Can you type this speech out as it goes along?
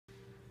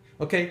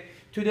Okay,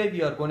 today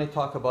we are going to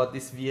talk about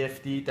this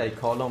VFD. They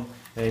call them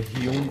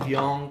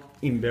Huanyang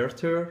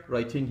inverter.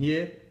 Right in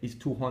here is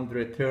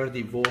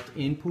 230 volt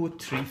input,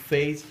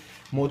 3-phase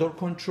motor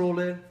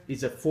controller.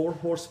 Is a 4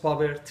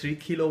 horsepower, 3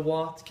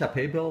 kilowatt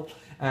capable.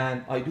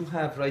 And I do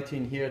have right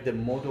in here the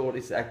motor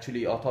is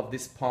actually out of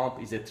this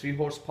pump is a 3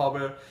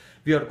 horsepower.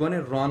 We are going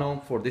to run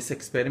them for this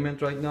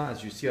experiment right now.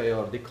 As you see, I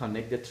already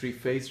connected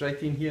 3-phase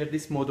right in here.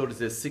 This motor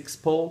is a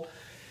 6-pole.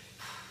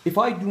 If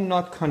I do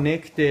not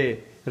connect the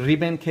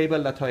ribbon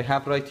cable that I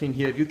have right in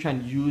here, you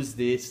can use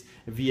this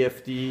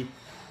VFD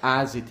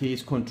as it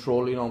is,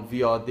 controlling on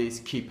via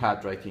this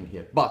keypad right in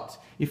here. But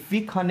if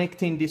we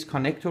connect in this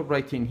connector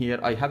right in here,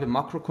 I have a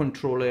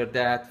microcontroller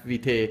that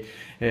with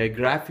a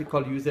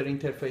graphical user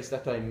interface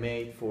that I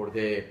made for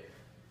the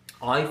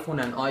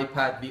iPhone and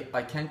iPad,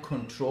 I can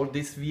control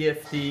this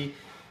VFD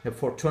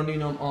for turning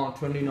them on,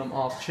 turning them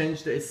off,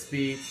 change the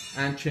speed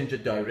and change the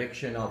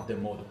direction of the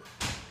motor.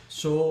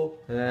 So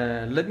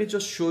let me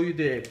just show you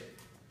the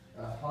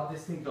how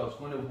this thing is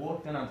going to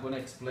work, and I'm going to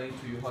explain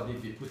to you how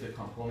did we put the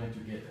component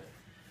together.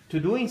 To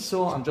doing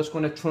so, I'm just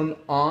going to turn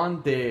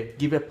on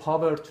give a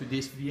power to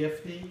this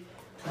VFD,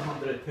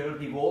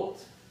 230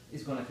 volts.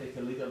 It's going to take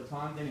a little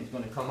time, then it's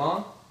going to come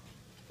on.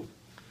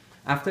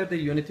 After the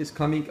unit is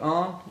coming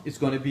on, it's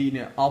going to be in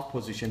an off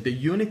position. The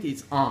unit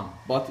is on,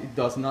 but it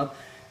does not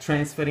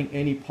transferring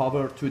any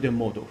power to the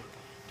motor.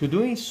 To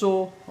doing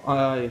so,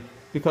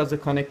 because the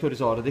connector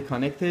is already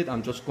connected,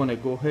 I'm just going to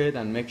go ahead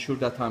and make sure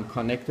that I'm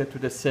connected to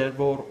the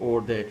server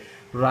or the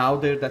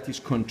router that is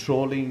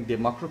controlling the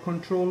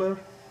microcontroller.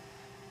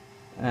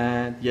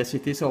 And yes,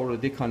 it is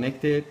already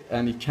connected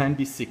and it can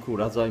be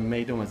secure as I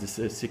made them as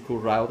a secure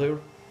router.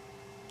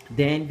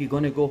 Then we're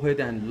going to go ahead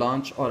and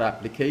launch our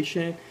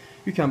application.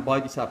 You can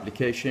buy this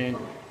application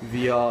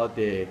via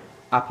the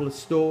Apple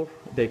Store.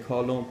 They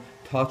call them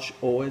Touch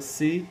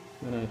OSC.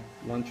 When I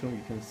launch them,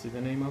 you can see the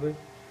name of it.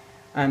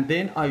 And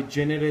then I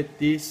generate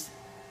this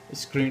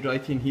screen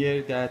right in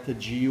here, that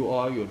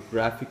GUI or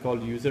graphical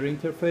user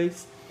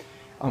interface.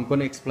 I'm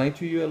going to explain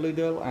to you a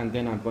little and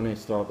then I'm going to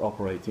start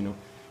operating.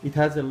 It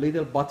has a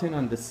little button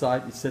on the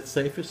side. It says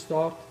Safe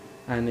Start,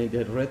 and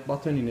the red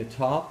button in the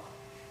top.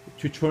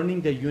 To turning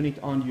the unit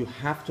on, you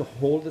have to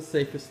hold the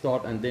Safe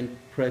Start and then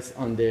press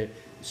on the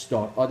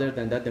start. Other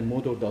than that, the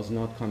motor does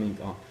not coming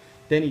on.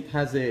 Then it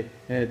has a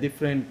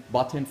different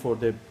button for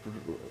the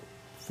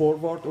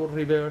forward or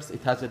reverse.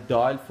 It has a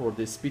dial for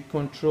the speed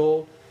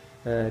control,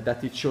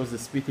 that it shows the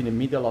speed in the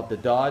middle of the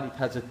dial. It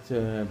has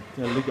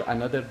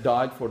another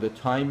dial for the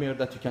timer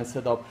that you can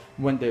set up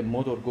when the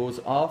motor goes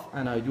off.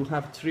 And I do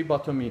have 3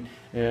 buttons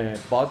in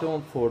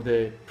bottom for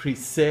the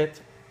preset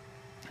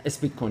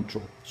speed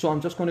control. So I'm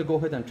just going to go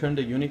ahead and turn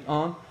the unit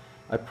on.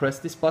 I press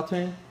this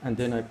button and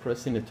then I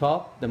press in the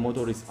top. The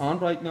motor is on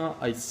right now.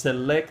 I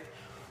select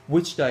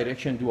which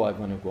direction do I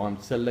want to go.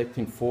 I'm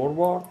selecting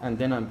forward and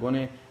then I'm going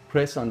to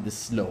press on the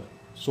slow.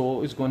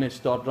 So it's going to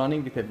start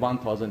running with a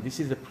 1000. This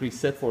is a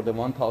preset for the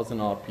 1000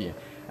 RPM.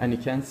 And you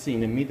can see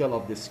in the middle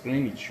of the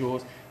screen, it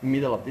shows,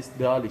 middle of this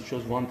dial, it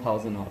shows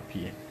 1000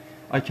 RPM.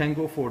 I can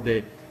go for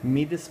the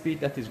mid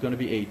speed, that is going to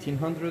be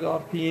 1800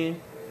 RPM.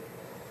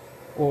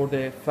 Or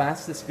the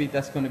fast speed,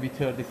 that's going to be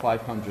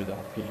 3500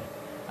 RPM.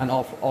 And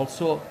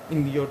also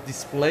in your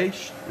display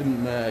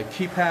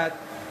keypad,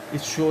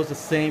 it shows the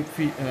same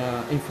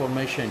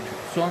information too.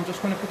 So I'm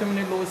just going to put them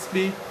in a low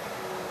speed.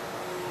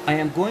 I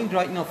am going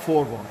right now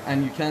forward,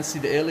 and you can see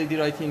the LED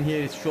right in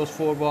here, it shows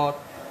forward.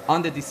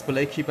 On the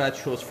display keypad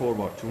shows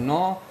forward too.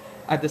 Now,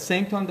 at the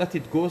same time that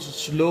it goes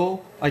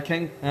slow, I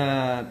can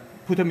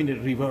put them in the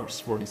reverse,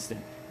 for instance.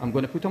 I'm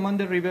going to put them on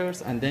the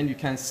reverse, and then you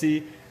can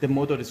see the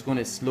motor is going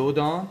to slow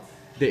down.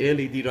 The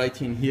LED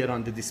right in here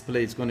on the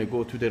display is going to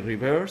go to the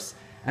reverse,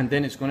 and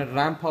then it's going to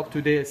ramp up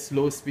to the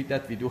slow speed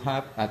that we do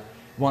have at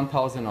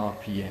 1000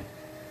 RPM.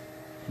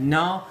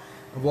 Now,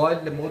 while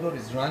the motor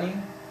is running,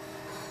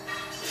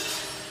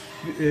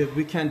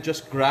 we can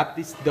just grab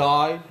this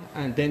dial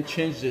and then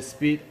change the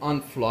speed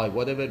on fly,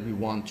 whatever we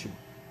want to,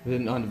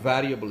 then on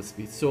variable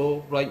speed.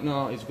 So right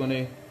now it's going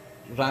to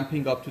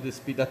ramping up to the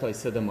speed that I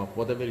set them up,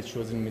 whatever it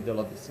shows in the middle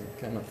of this thing.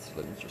 Let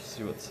me just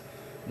see what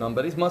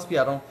number. It must be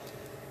around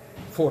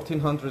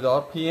 1400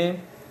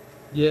 RPM.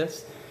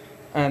 Yes.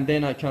 And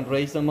then I can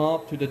raise them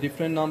up to the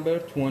different number,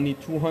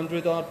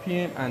 2200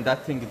 RPM, and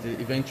that thing is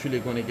eventually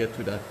going to get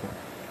to that point.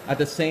 At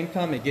the same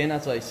time, again,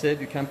 as I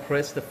said, you can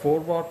press the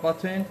forward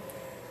button.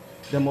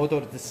 The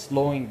motor is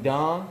slowing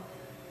down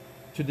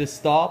to the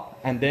stop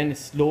and then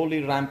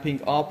slowly ramping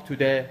up to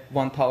the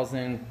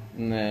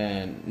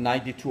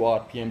 1092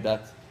 RPM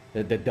that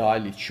the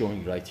dial is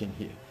showing right in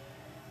here.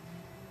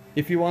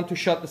 If you want to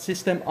shut the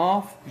system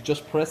off, you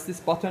just press this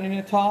button in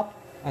the top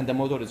and the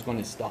motor is going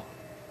to stop.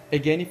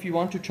 Again, if you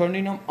want to turn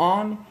it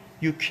on,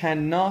 you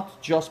cannot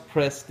just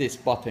press this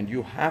button.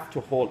 You have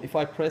to hold. If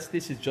I press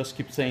this, it just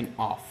keeps saying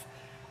off.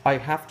 I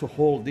have to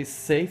hold this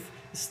Safe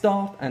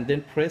Start and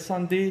then press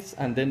on this,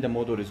 and then the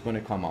motor is going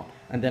to come on,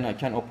 and then I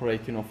can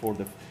operate for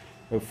the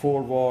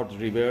forward,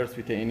 reverse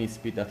with any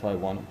speed that I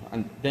want,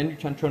 and then you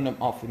can turn them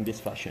off in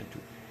this fashion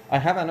too. I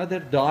have another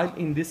dial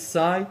in this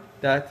side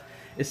that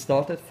It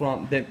started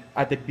from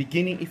at the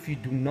beginning. If you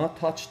do not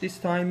touch this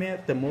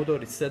timer, the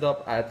motor is set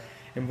up at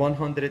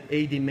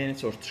 180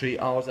 minutes or 3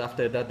 hours.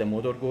 After that, the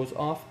motor goes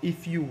off.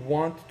 If you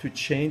want to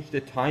change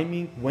the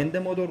timing when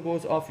the motor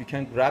goes off, you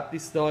can grab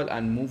this dial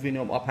and moving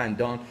them up and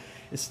down.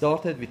 It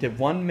started with a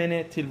 1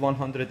 minute till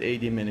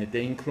 180 minutes,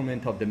 the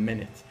increment of the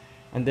minute.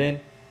 And then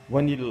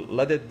when you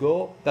let it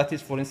go, that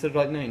is, for instance,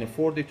 right now in a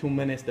 42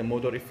 minutes, the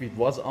motor, if it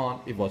was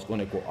on, it was going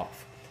to go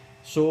off.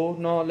 So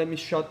now let me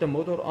shut the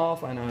motor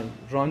off and I'll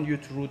run you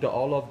through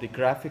all of the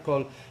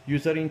graphical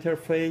user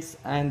interface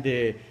and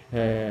the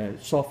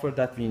software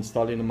that we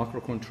install in the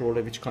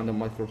microcontroller, which kind of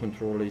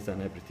microcontroller is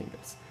and everything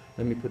else.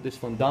 Let me put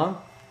this one down.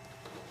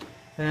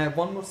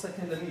 One more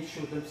second, let me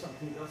show them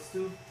something else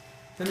too.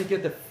 Let me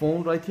get the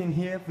phone right in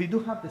here. We do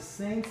have the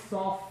same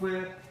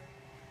software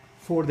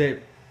for the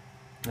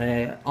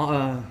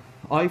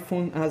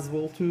iPhone as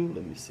well too.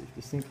 Let me see if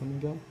this thing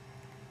coming up.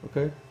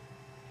 Okay.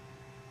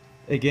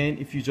 Again,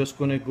 if you're just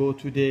gonna go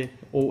to the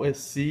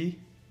OSC,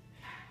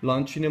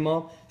 launching them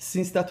up.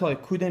 Since that I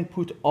couldn't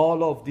put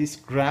all of this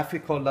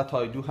graphical that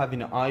I do have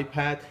in an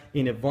iPad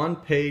in a one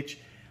page,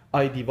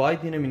 I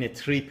divided them in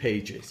 3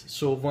 pages.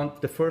 So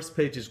the first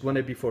page is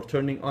gonna be for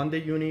turning on the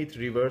unit,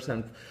 reverse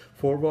and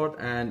forward,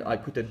 and I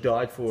put a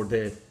dial for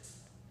the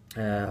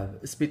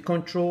speed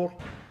control.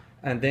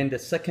 And then the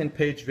second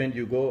page, when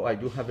you go, I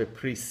do have a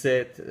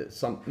preset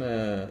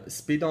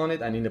speed on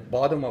it, and in the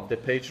bottom of the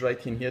page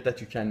right in here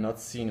that you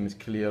cannot see them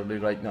clearly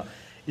right now,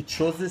 it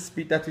shows the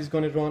speed that is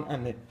going to run.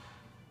 And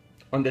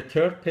on the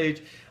third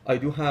page, I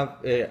do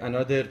have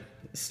another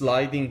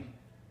sliding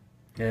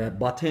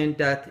button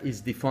that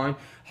is defined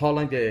how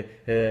long the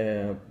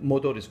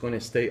motor is going to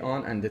stay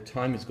on, and the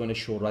time is going to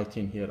show right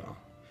in here on.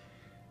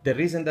 The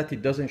reason that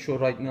it doesn't show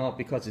right now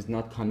because it's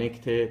not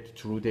connected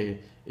through the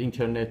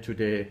internet to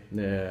the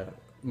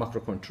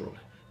microcontroller.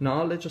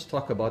 Now let's just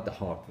talk about the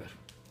hardware.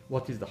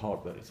 What is the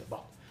hardware is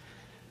about?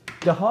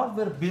 The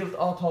hardware built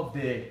out of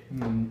the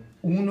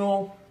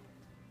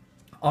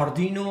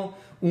Arduino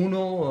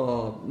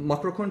Uno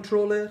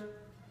microcontroller.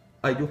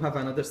 I do have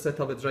another set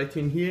of it right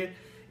in here.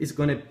 It's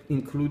going to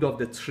include of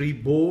the 3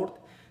 board.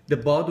 The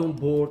bottom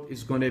board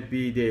is going to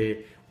be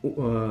the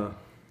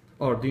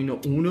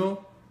Arduino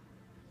Uno.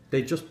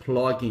 They just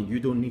plug in.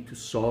 You don't need to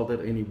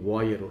solder any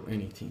wire or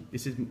anything.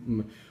 This is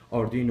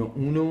Arduino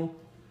Uno.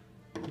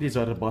 These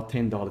are about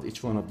 $10.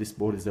 Each one of this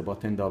board is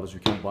about $10. You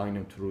can buy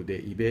them through the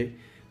eBay.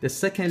 The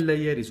second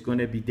layer is going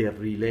to be the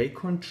relay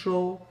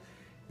control,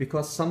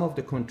 because some of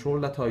the control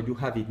that I do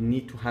have, it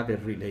need to have a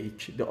relay.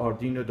 The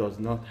Arduino does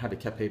not have a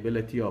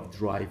capability of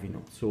driving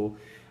them. So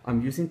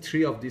I'm using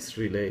 3 of this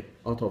relay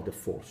out of the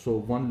 4. So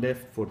 1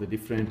 left for the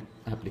different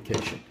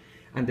application.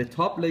 And the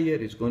top layer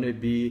is going to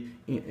be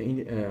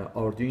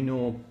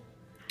Arduino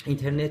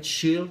Internet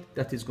Shield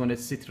that is going to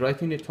sit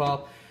right in the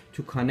top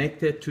to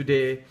connect it to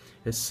the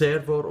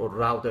server or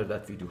router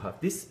that we do have.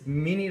 This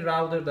mini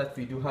router that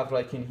we do have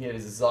right in here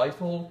is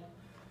Zytel.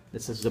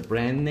 This is the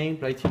brand name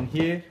right in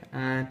here,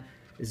 and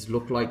it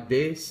looks like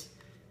this.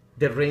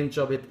 The range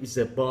of it is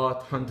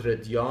about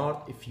 100 yards.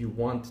 If you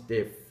want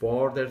the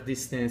farther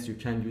distance, you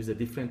can use a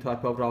different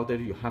type of router.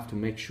 You have to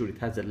make sure it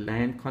has a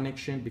LAN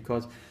connection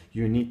because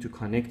you need to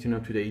connect to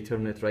the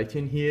Ethernet right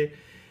in here.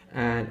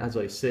 And as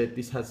I said,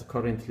 this has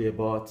currently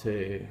about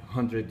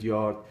 100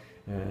 yard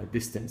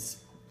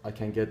distance. I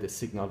can get the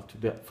signal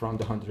from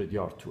the 100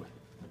 yard to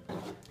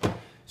it.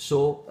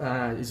 So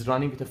it's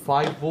running with a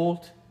 5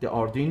 volt. The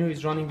Arduino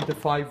is running with the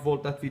 5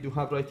 volt that we do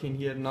have right in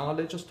here. Now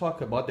let's just talk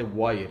about the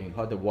wiring,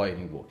 how the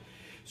wiring works.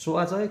 So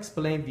as I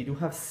explained, we do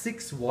have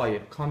 6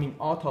 wires coming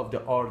out of the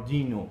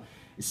Arduino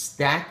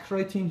stack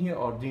right in here,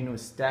 Arduino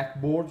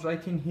stack board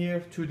right in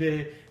here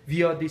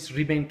via this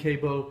ribbon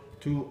cable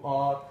to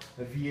our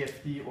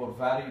VFD or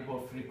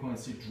variable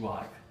frequency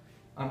drive.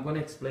 I'm going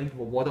to explain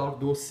what are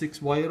those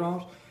 6 wires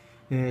are.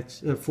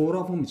 4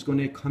 of them is going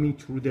to come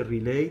through the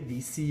relay,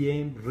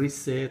 DCM,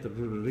 reset,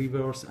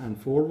 reverse, and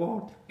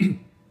forward.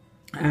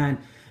 And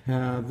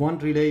 1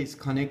 relay is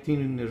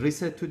connecting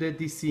reset to the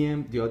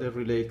DCM, the other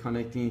relay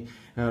connecting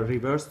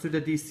reverse to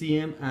the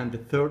DCM, and the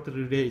third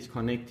relay is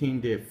connecting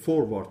the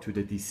forward to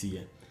the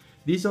DCM.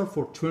 These are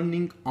for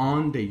turning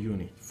on the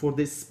unit. For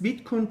the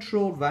speed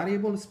control,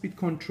 variable speed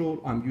control,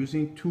 I'm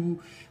using 2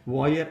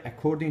 wires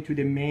according to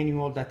the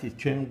manual that it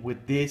came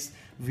with this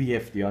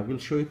VFD. I will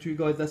show it to you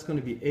guys. That's going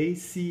to be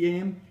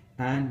ACM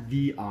and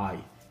VI.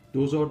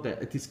 Those are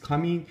it is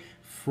coming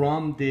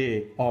from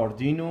the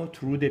Arduino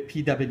through the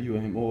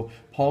PWM or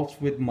pulse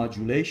width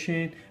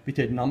modulation. With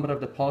a number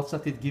of the pulse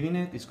that it's giving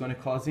it, it's going to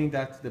causing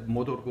that the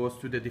motor goes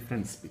to the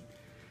different speed.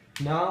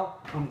 Now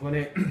I'm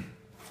going to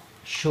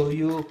show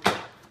you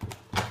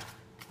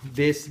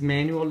this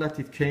manual that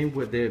it came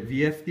with the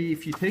VFD.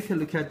 If you take a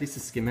look at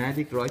this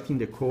schematic right in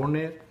the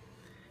corner,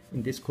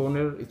 in this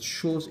corner it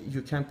shows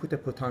you can put a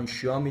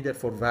potentiometer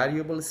for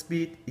variable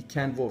speed. It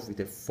can work with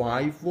a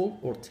 5 volt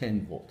or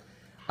 10 volt.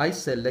 I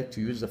select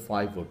to use the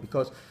 5 volt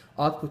because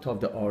output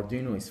of the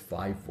Arduino is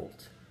 5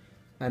 volt.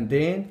 And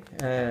then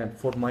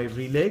for my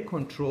relay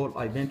control,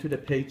 I went to the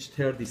page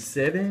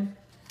 37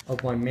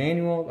 of my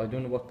manual. I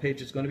don't know what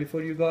page it's going to be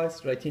for you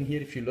guys. Right in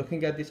here, if you're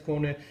looking at this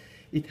corner,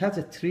 it has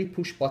a 3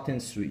 push button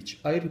switch.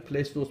 I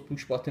replaced those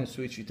push button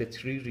switch with a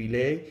 3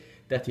 relay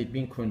that it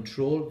being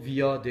controlled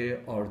via the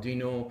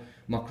Arduino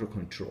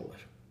microcontroller.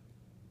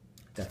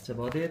 That's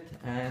about it.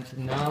 And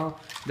now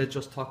let's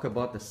just talk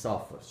about the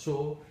software.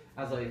 So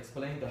as I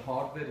explained, the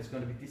hardware is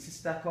going to be this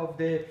stack of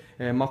the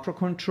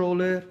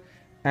microcontroller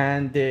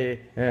and the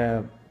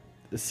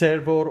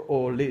server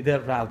or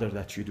the router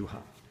that you do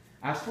have.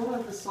 As far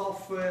as the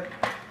software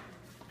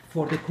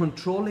for the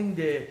controlling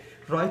the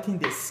writing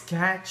the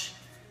sketch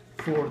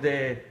for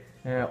the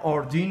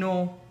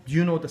Arduino,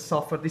 you know the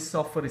software. This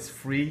software is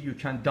free. You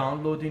can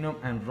download it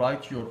and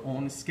write your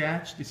own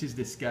sketch. This is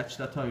the sketch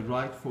that I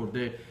write for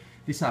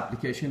this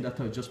application that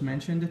I just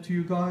mentioned it to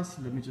you guys.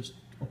 Let me just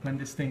open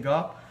this thing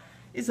up.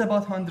 It's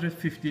about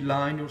 150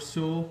 lines or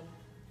so.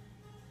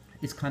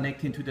 It's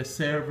connecting to the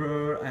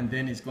server, and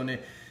then it's going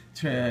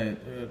to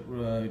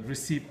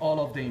receive all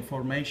of the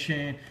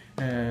information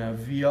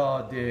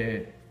via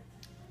the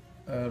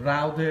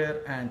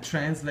router and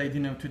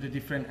translating them to the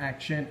different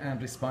action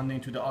and responding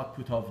to the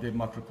output of the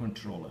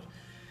microcontroller.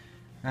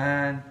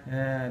 And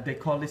they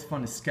call this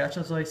one a sketch,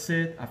 as I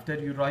said. After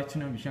you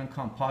writing them, you can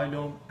compile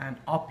them and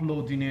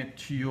uploading it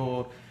to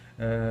your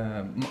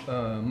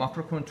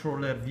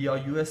microcontroller via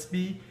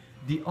USB.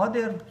 The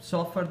other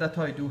software that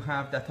I do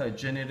have that I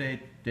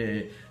generate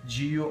the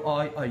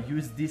GUI, I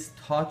use this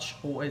Touch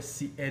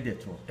Osc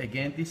Editor.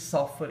 Again, this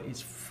software is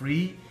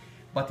free,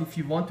 but if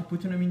you want to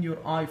put them in your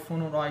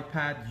iPhone or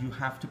iPad, you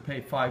have to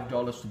pay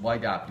 $5 to buy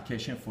the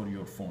application for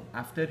your phone.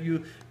 After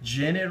you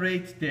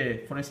generate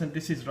for instance,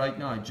 this is right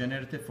now I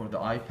generated for the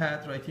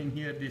iPad right in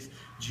here, this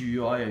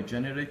GUI I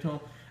generated.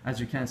 As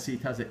you can see,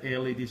 it has a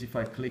LEDs. If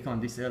I click on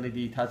this LED,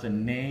 it has a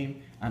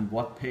name and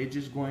what page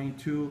is going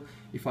to.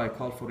 If I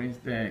call, for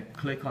instance,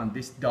 click on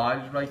this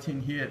dial right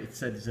in here, it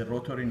says it's a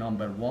rotary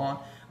number 1.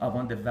 I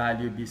want the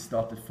value be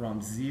started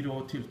from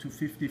 0 till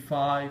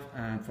 255.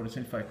 And for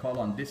instance, if I call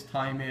on this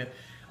timer,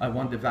 I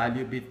want the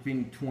value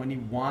between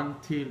 21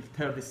 till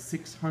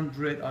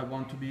 3600. I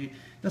want to be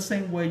the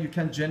same way. You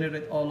can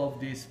generate all of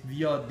this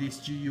via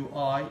this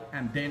GUI,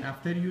 and then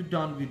after you're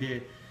done with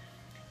it,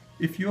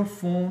 if your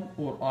phone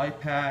or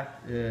iPad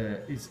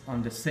is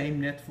on the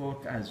same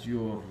network as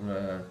your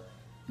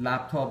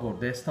laptop or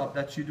desktop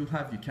that you do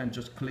have, you can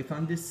just click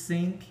on this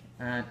sync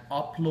and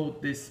upload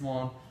this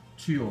one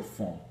to your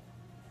phone.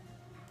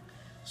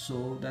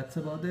 So that's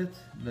about it.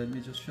 Let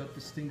me just shut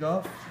this thing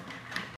off.